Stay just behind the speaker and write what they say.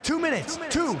2 minutes,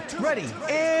 ready,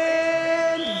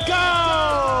 and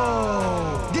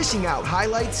go! Dishing out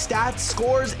highlights, stats,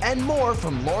 scores, and more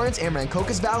from Lawrence and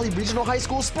Rancocas Valley Regional High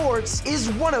School Sports is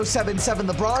 107.7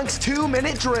 The Bronx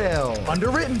 2-Minute Drill.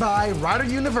 Underwritten by Rider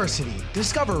University.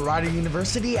 Discover Rider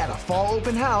University at a fall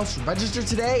open house. Register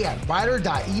today at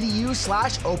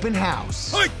rider.edu/open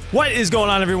house. What is going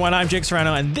on, everyone? I'm Jake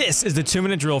Serrano, and this is the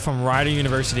 2-Minute Drill from Rider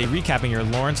University, recapping your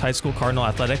Lawrence High School Cardinal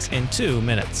athletics in 2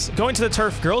 minutes. Going to the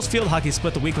turf, girls field hockey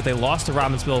split the week with a loss to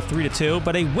Robbinsville 3-2,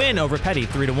 but a win over Petty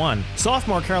 3-1.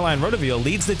 Sophomore Caroline Rodeville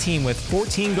leads the team with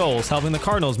 14 goals, helping the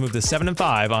Cardinals move to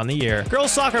 7-5 on the year.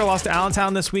 Girls soccer lost to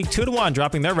Allentown this week 2-1,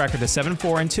 dropping their record to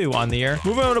 7-4-2 on the year.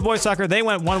 Moving over to boys soccer, they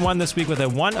went 1-1 this week with a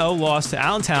 1-0 loss to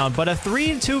Allentown, but a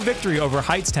 3-2 victory over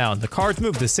Heightstown. The Cards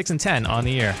moved to 6-10 on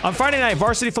the year. On Friday night,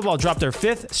 varsity football dropped their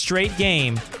 5th straight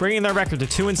game, bringing their record to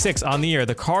 2-6 on the year.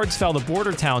 The Cards fell to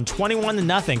Bordertown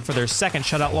 21-0 for their second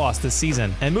shutout loss this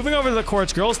season. And moving over to the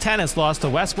courts, girls tennis lost to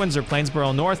West Windsor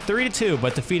Plainsboro North 3-2,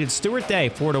 but defeated Stuart Day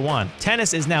 4-1.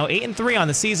 Tennis is now 8-3 on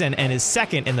the season and is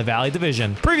second in the Valley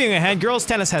Division. Previewing ahead, girls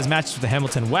tennis has matches with the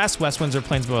Hamilton West, West Windsor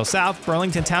Plainsboro South,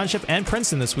 Burlington Township, and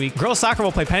Princeton this week. Girls soccer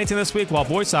will play Pennington this week, while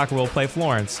boys soccer will play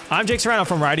Florence. I'm Jake Serrano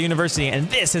from Rider University, and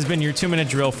this has been your 2-Minute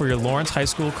Drill for your Lawrence High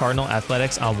School Cardinal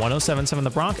athletics on 107.7 The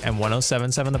Bronx and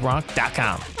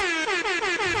 107.7thebronx.com.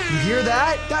 You hear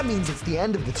that? That means it's the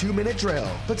end of the 2-Minute Drill.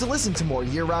 But to listen to more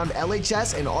year-round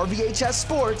LHS and RVHS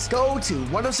sports, go to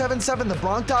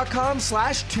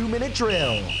 1077thebronx.com/2-Minute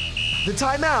Drill. The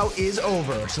timeout is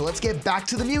over, so let's get back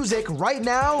to the music right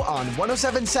now on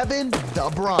 107.7 The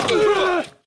Bronx.